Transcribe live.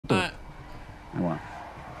through. I want.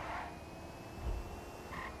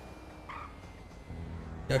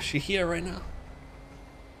 Yo, she here right now?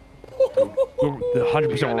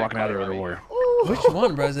 100% we're walking out of there, warrior. Which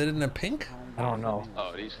one, bro? Is it in the pink? I don't know.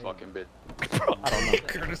 Oh, these fucking bitches. Bro, I don't know.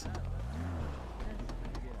 Curtis.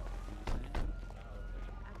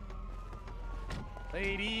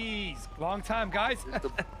 Ladies, long time, guys.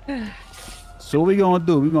 So what we gonna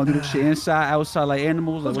do? We gonna do this shit inside, outside, like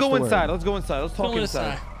animals? Let's like, go inside. Let's go inside. Let's talk Go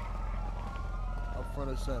inside. Up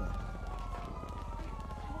front and center.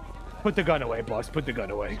 Put the gun away, boss. Put the gun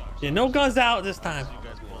away. Yeah, no guns out this time.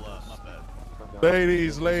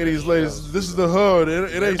 Ladies, this is the hood.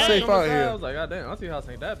 It ain't safe out I here. was like, God damn, I see house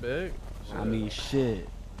ain't that big. I mean, shit.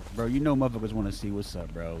 Bro, you know motherfuckers want to see what's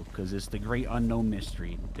up, bro. Because it's the great unknown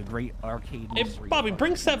mystery. The great arcade Hey, mystery. Bobby,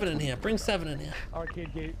 bring 7 in here. Bring 7 in here.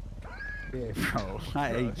 Arcade gate. Yeah, bro. I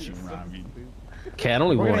hate you, Rami. Okay, I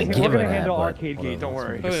don't even want to give We're her gonna that. handle but Arcade Gate, don't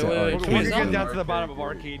worry. Wait, We're can gonna we get down to the bottom of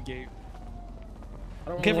Arcade Gate. I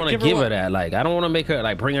don't want to give her that. Like, I don't want to make her,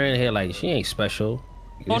 like, bring her in here like she ain't special.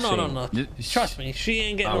 Oh, no. Trust me, she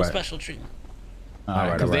ain't getting no special treatment. All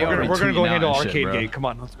right, We're gonna go handle Arcade Gate. Come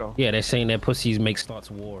on, let's go. Yeah, they're saying that pussies make starts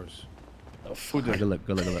wars. Good look.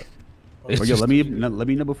 But yo, let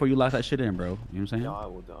me know before you lock that shit in, bro. You know what I'm saying? Yeah, I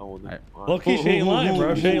will. Right. Low-key, she ain't lying,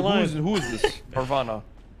 bro. She ain't lying. Who is this? Nirvana.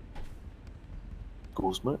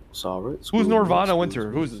 Guzman, sorry. Who's Nirvana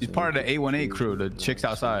Winter? Who's this? She's part of the 818 crew, the chicks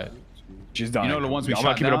outside. She's dying. You know the ones we I'm shot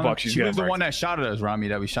not keeping down? a buck. She's She was the getting one that shot at us, Rami,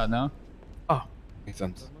 that we shot down. Oh, makes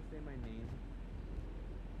sense.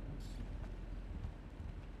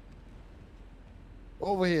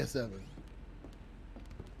 Over here, 7.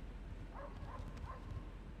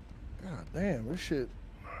 God damn, this shit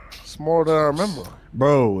smaller than I remember.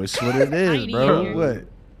 Bro, it's what it is, bro. What?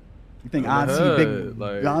 You think Auntie big?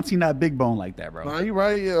 like- Auntie not big bone like that, bro. Nah, you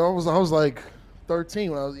right. Yeah, I was like 13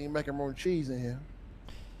 when I was eating macaroni and cheese in here.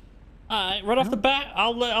 All right, right off the bat,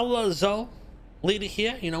 I'll let Zoe lead it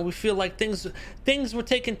here. You know, we feel like things were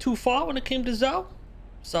taken too far when it came to Zoe,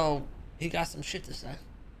 so he got some shit to say.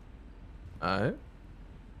 Alright.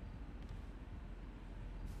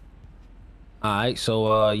 Alright,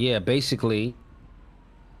 so yeah, basically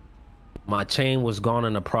my chain was gone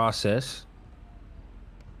in the process.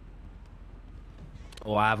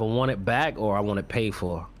 Or I either want it back or I want it paid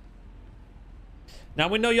for. Now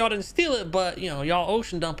we know y'all didn't steal it, but you know, y'all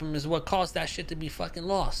ocean dumping is what caused that shit to be fucking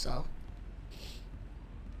lost, so.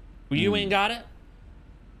 Well, you ain't got it?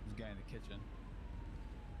 This guy in the kitchen.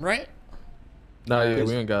 Right? Nah, yeah,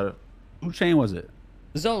 we ain't got it. Whose chain was it?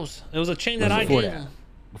 Zoe's. It was a chain that I Before gave that. him.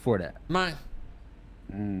 Before that. Mine.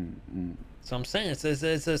 So I'm saying it's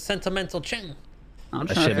a sentimental chain. I'm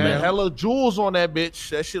That trying shit, to man. Hella jewels on that bitch.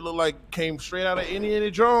 That shit look like came straight out of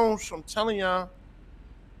Indiana Jones. I'm telling y'all.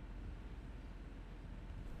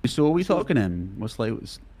 So what we talking then? What's like? You know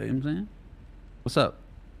what I'm saying? What's up?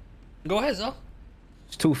 Go ahead, Zoe.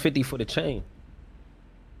 It's $250 for the chain.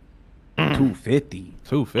 250.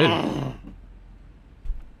 250.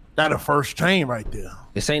 That a first chain right there.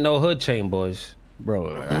 This ain't no hood chain, boys.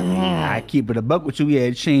 Bro, I keep it a buck with you. We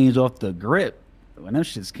had chains off the grip when them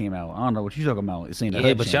shits came out. I don't know what you talking about. It's ain't a Yeah,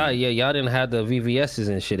 hood but chain. y'all didn't have the VVS's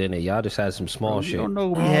and shit in it. Y'all just had some small Bro, shit. you don't know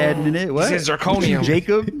what we had in it. What? This is zirconium. What you,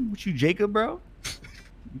 Jacob? What you, Jacob, bro?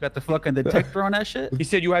 You got the fucking detector on that shit? He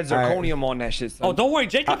said you had zirconium on that shit. Son. Oh, don't worry.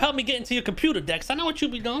 Jacob helped me get into your computer, Dex. I know what you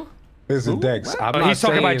be doing. This is Dex. He's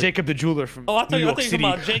talking about Jacob the jeweler from Oh, I thought New you York were City.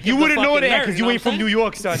 talking about Jacob You the wouldn't know fucking that nerd, because you know you ain't what I'm from New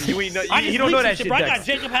York, son. You ain't know. You don't know that shit, Bro, I got Dex.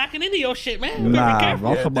 Jacob hacking into your shit, man. Be Nah, careful.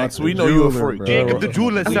 I'm talking about we know you a freak. bro. Jacob the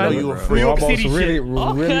jeweler, know son. you a New freak. York Almost City really, shit.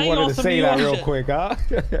 really Okay, wanted on to some say New that York real shit. quick, huh?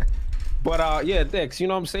 But yeah, Dex, you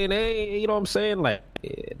know what I'm saying? Hey, you know what I'm saying? Like,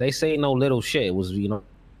 they say no little shit. It was, you know,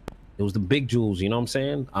 it was the big jewels. You know what I'm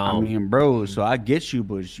saying? I mean, bro, so I get you,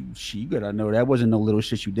 but you gotta know that wasn't no little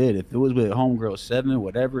shit you did. If it was with homegirl 7,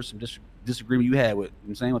 whatever, some disagreement you had with,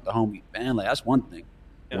 I'm saying, with the homie, man, like that's one thing.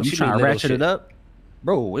 Yeah, When you she trying be to little ratchet shit. it up,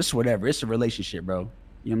 bro, it's whatever. It's a relationship, bro. You know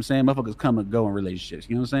what I'm saying? Motherfuckers come and go in relationships.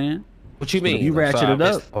 You know what I'm saying? What you So mean? if you I'm ratchet sorry, it I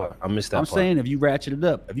up, missed that part. I missed that I'm part. saying if you ratchet it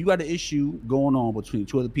up, if you got an issue going on between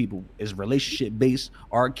two other people, it's relationship based,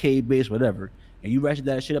 arcade based, whatever, and you ratchet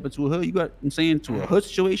that shit up into a hood, you got, I'm saying, to a hood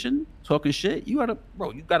situation, talking shit, you gotta,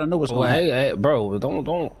 bro, you gotta know what's Well, going on. hey, bro,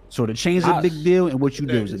 don't. So the chain's a big deal, and what you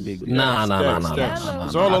do is a big deal. Nah.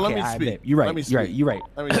 Zolo, let me I speak. bet. You're right. Let me You're right. speak. You're right.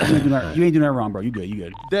 Let me You ain't doing that, you ain't doing that wrong, bro. You good. You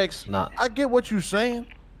good. Dex, Nah. I get what you're saying,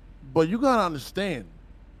 but you gotta understand,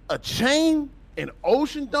 a chain and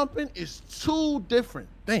ocean dumping is 2 different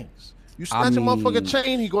things. You snatch a motherfucking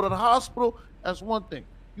chain, he go to the hospital, that's one thing.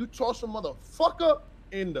 You toss a motherfucker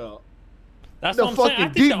in the That's the what I'm saying. I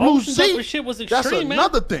fucking think deep the blue ocean dumping sea, shit was that's extreme, man.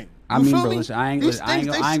 another thing. I You mean, feel bro, me? listen, I ain't These gonna things,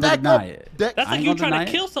 they deny stack up. it. Dex. That's I like ain't you gonna trying deny to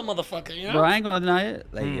it. kill some motherfucker, you know? Bro, I ain't gonna deny it.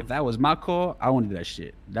 Like, if that was my call, I wouldn't do that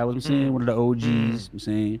shit. That was, I'm saying, one of the OGs. I'm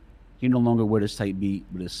saying, he no longer with us type beat,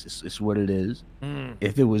 but it's what it is.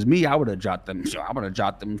 If it was me, I would have dropped them. I would have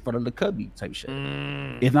dropped them in front of the Cubby type shit.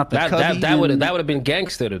 If not the Cubby, that would have been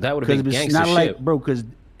gangster. That would have been it's gangster not shit. like, bro, because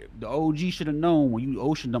the OG should have known when you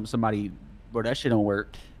ocean dump somebody, bro, that shit don't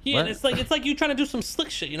work. Yeah, and it's like you trying to do some slick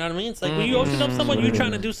shit, you know what I mean? It's like when you ocean up someone, you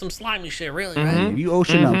trying to do some slimy shit, really, right? If you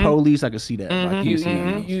ocean up police, I can see that. But I can't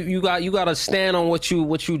see that. You got to stand on what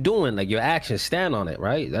you doing, like your actions. Stand on it,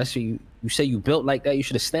 right? That's what you say you built like that. You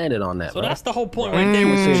should have standed on that. So bro. that's the whole point right there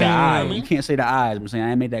with Say the the chain, you know what I eyes. mean? You can't say the eyes. I'm saying I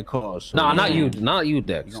ain't made that call. So, No, not you,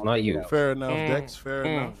 Dex, not you. Fair enough, Dex. Fair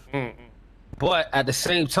enough. But at the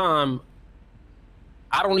same time,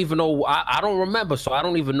 I don't even know. I don't remember, so I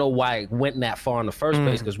don't even know why it went that far in the first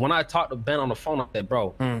place. Because when I talked to Ben on the phone, I said,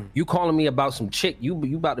 "Bro, you calling me about some chick? You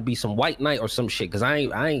about to be some white knight or some shit? Because I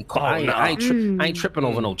ain't tripping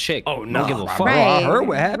over no chick. Oh, Don't no. give a fuck. Bro, I heard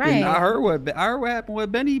what happened. Right. I heard what happened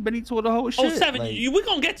with Benny. Benny told the whole shit. Oh, 7, Like, we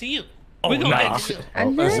gonna get to you. We gonna get to you.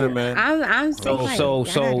 Listen, man. I'm so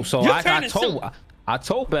You're turning I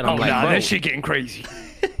told Ben, I'm Oh, like, nah, bro, that shit getting crazy.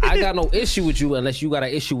 I got no issue with you unless you got an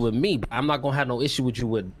issue with me. I'm not gonna have no issue with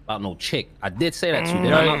you about no chick. I did say that to you,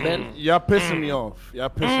 did I not, Ben? Y'all pissing me off. Y'all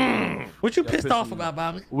pissing me off. What you Y'all pissed pissing off me about,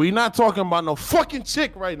 Bobby? We not talking about no fucking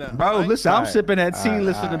chick right now. Bro, right? listen, I'm Alright. sipping that tea,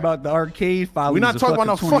 listening about the arcade files. We not talking about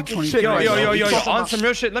no fucking shit Yo, right yo, now. yo, We yo, yo, talking on about- some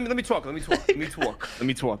real shit. Let me talk. Let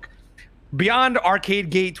me talk. Beyond Arcade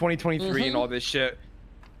Gate 2023 and all this shit,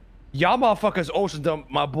 y'all motherfuckers ocean dumped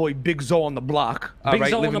my boy Big Zo on the block. All Big right,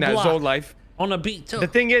 Zo on living the that block. Zo life. On a beat, too. The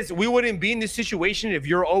thing is, we wouldn't be in this situation if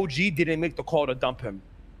your OG didn't make the call to dump him.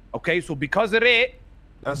 Okay, so because of that,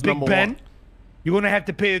 That's Big number Ben, one. you're gonna have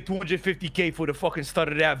to pay the 250K for the fucking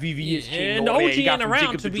studded out VVS chain. and the all that OG you got ain't from around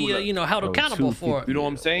Jacob to the be, Jeweler. held accountable for it. You know what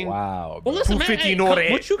I'm saying? Wow. Well, listen, man, 250 hey, in order.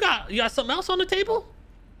 what you got? You got something else on the table?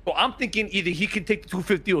 Well, I'm thinking either he can take the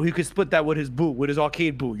 250 or he could split that with his boo, with his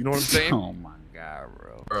arcade boo. You know what I'm saying? Oh my god,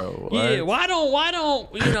 bro. Bro, Yeah, why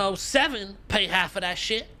don't 7 pay half of that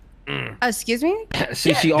shit? Excuse me?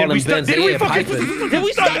 See, she all in Ben's did we ear fucking- piping. Then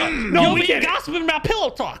we start. No, Yo, we we get it. gossiping about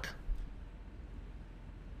pillow talk.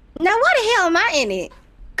 Now, why the hell am I in it?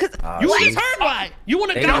 Cause You what? just heard why. You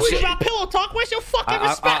want to Hey, gossip shit. about pillow talk? Where's your fucking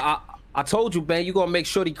respect? I told you, Ben, you gonna make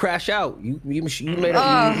sure he crash out. You made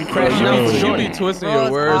up, you crashing out Yo, for you Shorty. be twisting Bro,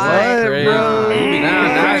 your words it's like alright, crazy. bro. You be-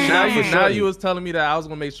 Now Shorty. you was telling me that I was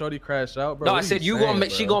gonna make Shorty crash out, bro. No, What I are said you gonna saying,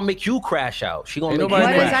 make she bro? gonna make you crash out. She gonna Ain't make nobody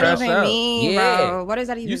you What does gonna crash that crash even out. mean, Yeah. bro? What does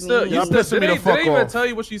that even You still, mean? you Y'all still pissing me the did fuck they even off. tell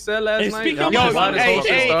you what she said last Hey, night? speak Y'all up, Yo, was why this hey, whole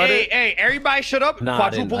shit hey, started? hey, everybody shut up. Nah, I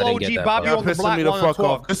didn't Quadruple get OG, that, Bobby bro. on the Pissing block, me the 1 on fuck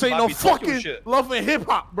 12. off. This ain't no Bobby, talk your fucking shit. love and hip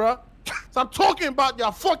hop, bruh. Stop talking about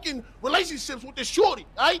y'all fucking relationships with this shorty,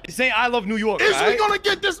 right? This ain't I Love New York, Is we alright? gonna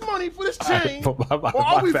get this money for this chain, My bad, or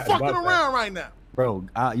are we my bad, fucking my bad. around right now? Bro,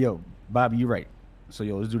 yo, Bobby, you right. So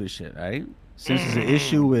yo, let's do this shit, all right? Since it's an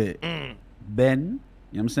issue with Ben, you know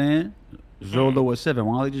what I'm saying? Zolo or 7,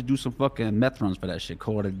 why don't they just do some fucking meth runs for that shit?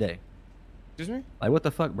 Call it a day. Excuse me? Like, what the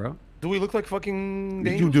fuck, bro? Do we look like fucking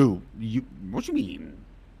You angels? do. What you mean?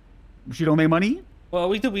 She don't make money? Well,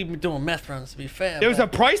 we do be doing meth runs, to be fair. There's a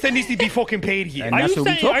but- price that needs to be fucking paid here. And Are that's you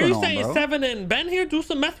what we saying? Are talking you on, saying bro. 7 and Ben here do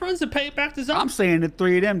some meth runs and pay it back to Zone? I'm saying the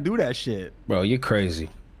 3 of them do that shit. Bro, you're crazy.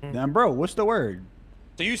 Then, bro, what's the word?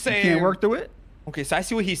 So you You saying can't work through it? Okay, so I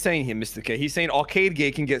see what he's saying here, Mr. K. He's saying Arcade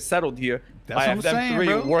Gate can get settled here. That's by what I'm them saying, three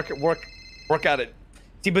bro. work at it.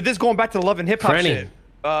 See, but this going back to the love and hip hop Franny.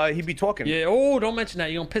 shit. He be talking. Yeah. Oh, don't mention that.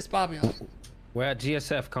 You're gonna piss Bobby off. We're at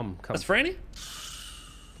GSF. Come. That's Franny.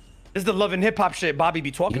 This is the love and hip hop shit Bobby be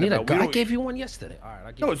You talking need a about. guy. We I don't- gave you one yesterday. All right,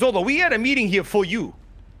 I give No, Zolo, we had a meeting here for you.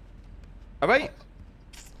 All right?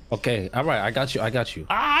 Okay, all right, I got you.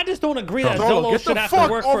 I just don't agree that Zolo, Zolo get should the have to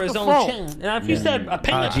fuck work off for his the own phone. chain. And if you said a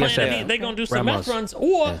payment plan, GSF. and they're gonna do some Ramos. meth runs,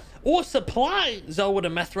 or supply Zo with a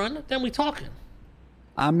meth run, then we talking.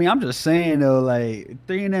 I mean, I'm just saying, though, like,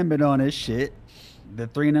 3 of them been on this shit. The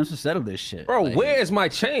 3 of them should settle this shit. Bro, Like, where is my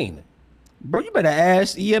chain? Bro, you better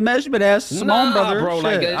ask EMS. You better ask Simone, brother. bro. Shit,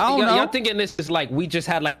 Like, I don't know. y'all thinking this is like we just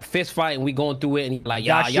had like a fist fight and we going through it and like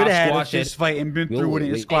Y'all y'all should have had a squash fist it. fight and been through it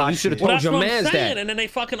and Hey, squash you should have it. Well, told that's your what I'm man's saying. that. And then they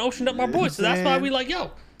fucking oceaned up my boys. So that's why we like, yo.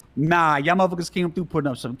 Nah, y'all motherfuckers came through putting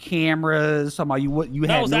up some cameras. Talking about you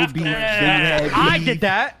That had was no after- beef. Then you had I beef. did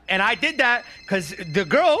that, and I did that because the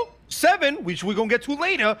girl, 7, which we're going to get to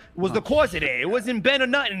later, was the cause of it. It wasn't Ben or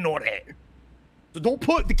nothing and all that. So don't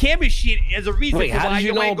put the camera shit as a reason Wait, for how why did you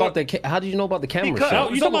you know ain't about go- how did you know about the camera? Because- shit? Oh,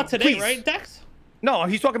 you talking about today, Please. right, Dex? No,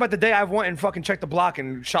 he's talking about the day I went and fucking checked the block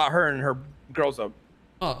and shot her and her girls up.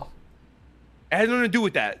 Oh. It has nothing to do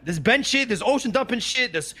with that. This bench shit, this ocean dumping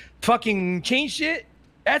shit, this fucking chain shit.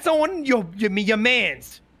 That's on your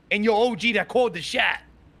mans and your OG that called the shot.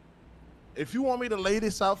 If you want me to lay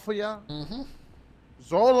this out for y'all,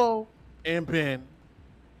 Zolo and Ben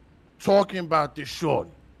talking about this shorty.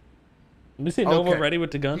 Let me see Nova ready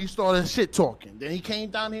with the gun. He started shit talking. Then he came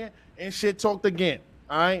down here and shit talked again.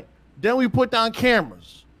 All right. Then we put down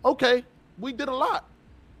cameras. Okay, we did a lot.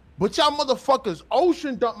 But y'all motherfuckers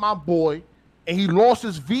ocean dumped my boy, and he lost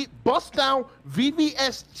his bust down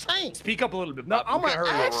VVS chain. Speak up a little bit. Now I'm gonna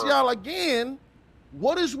ask y'all again.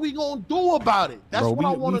 What is we gonna do about it? That's Bro, what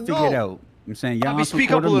I want to figure it out. I'm saying y'all on some speak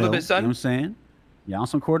up a quarter little mil, bit, son. You know what I'm saying? Y'all on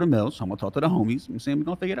some quarter mil, so I'm gonna talk to the homies. I'm saying we're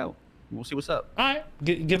gonna figure it out. We'll see what's up. All right,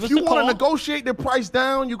 give us If a you call. want to negotiate the price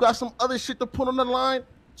down, you got some other shit to put on the line,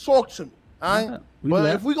 talk to me. All right? Yeah, we But do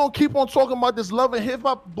that. if we gonna keep on talking about this love and hip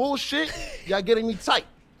hop bullshit, y'all getting me tight.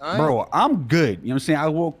 All right? Bro, I'm good. You know what I'm saying? I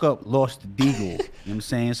woke up, lost the deagle. You know what I'm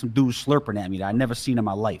saying? Some dude slurping at me that I never seen in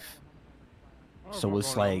my life. So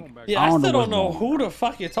it's like, Yeah, I still don't what's know wrong. who the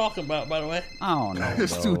fuck you're talking about, by the way. I don't know.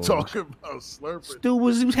 This bro. dude talking about slurping. Dude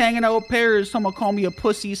was hanging out with Paris. Someone called me a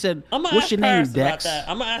pussy. He said, I'm gonna "What's ask your name, Paris about Dex?" that.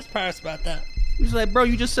 I'm gonna ask Paris about that. He's like, "Bro,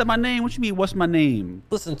 you just said my name. What you mean? What's my name?"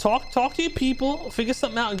 Listen, talk to your people, figure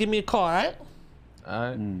something out, and give me a call. All right? All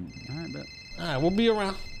right. All right, bet. All right, we'll be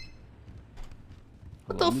around.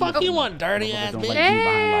 What the fuck you want, dirty ass Don't bitch? like me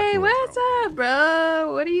behind locked Hey, doors, what's up,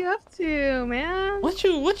 bro? What are you up to, man? What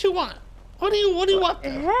you want? What do you want?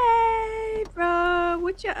 Hey, bro.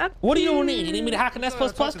 What you up to? What do you need? You need me to hack an S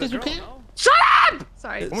plus plus because you can't? Shut up!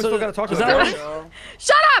 Sorry. We still gotta talk to Is the that girl. right?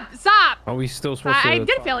 Shut up! Stop! Are we still supposed to? I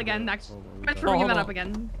did fail again. Next. Thanks for bringing hold that on. up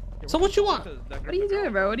again. So what you want? What are you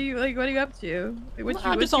doing, bro? What are you like? What are you up to? Like, what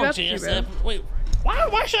I'm you just on up to, GSF. bro? Wait,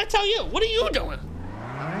 why should I tell you? What are you doing?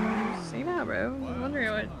 Say now, bro. I'm wondering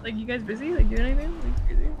what. Like, you guys busy? Like, doing anything? Like,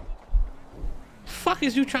 crazy? Fuck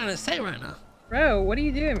is you trying to say right now? Bro, what are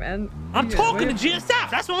you doing, man? I'm talking to GSF.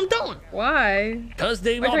 That's what I'm doing. Why? Cause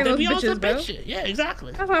they Why you talking be to on those some bitches, bro? bitch shit. Yeah,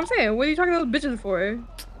 exactly. That's what I'm saying. What are you talking to those bitches for?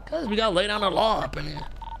 Cause we gotta lay down the law up in here.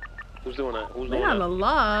 Who's doing that? Who's Lay doing on the that?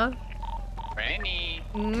 law. Granny.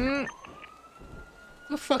 Mm. What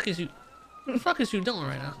the fuck is you? What the fuck is you doing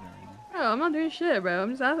right now? Bro, I'm not doing shit, bro.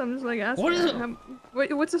 I'm just asking. I'm just like asking. What is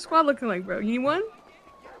it? What's the squad looking like, bro? You need one?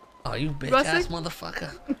 Oh, you bitch Rustic? ass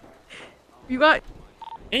motherfucker. You got?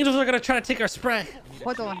 Angels are gonna try to take our spray.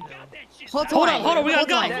 Hold on. Hold on, we gotta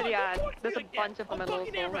go. Yeah, there's a bunch of them at Little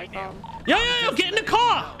Soul, like, Yo, get in the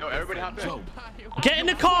car. Yo, everybody hop in. Get in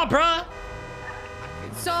the car, bruh.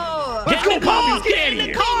 So. Get in the car. Get in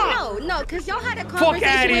the car. No, because y'all had a Fuck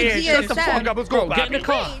conversation out of with here. Shut the GSF. fuck up. Let's go, Get in the Bobby.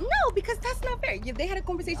 car. Wait, no, because that's not fair. They had a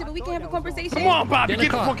conversation, but we can have a conversation. Come on, Bobby. Get in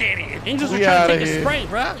Get the the car. fuck out of here. Angels are We trying to outta take a here. spray,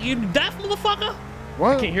 bruh. You deaf motherfucker?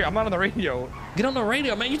 What? I can't hear. I'm not on the radio. Get on the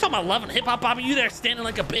radio, man. You talking about loving hip hop, Bobby? You there standing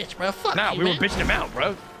like a bitch, bro. Fuck Nah, you, we were man. bitching him out,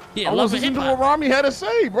 bro. Yeah, I was loving hip listening to what hop. Rami had to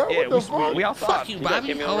say, bro. Yeah, What the fuck? we outside. Fuck you,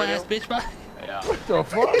 Bobby. Hoe ass bitch, bro. What the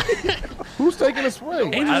fuck? Who's taking a spray?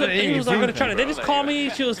 Angels are gonna try to. They just called me.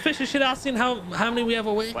 She was fishing shit out, seeing how many we have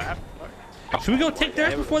away. Should we go take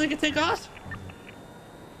theirs before they can take ours?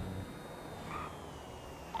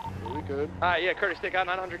 We good. Yeah, Curtis, take out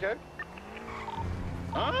 900 code.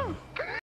 Huh?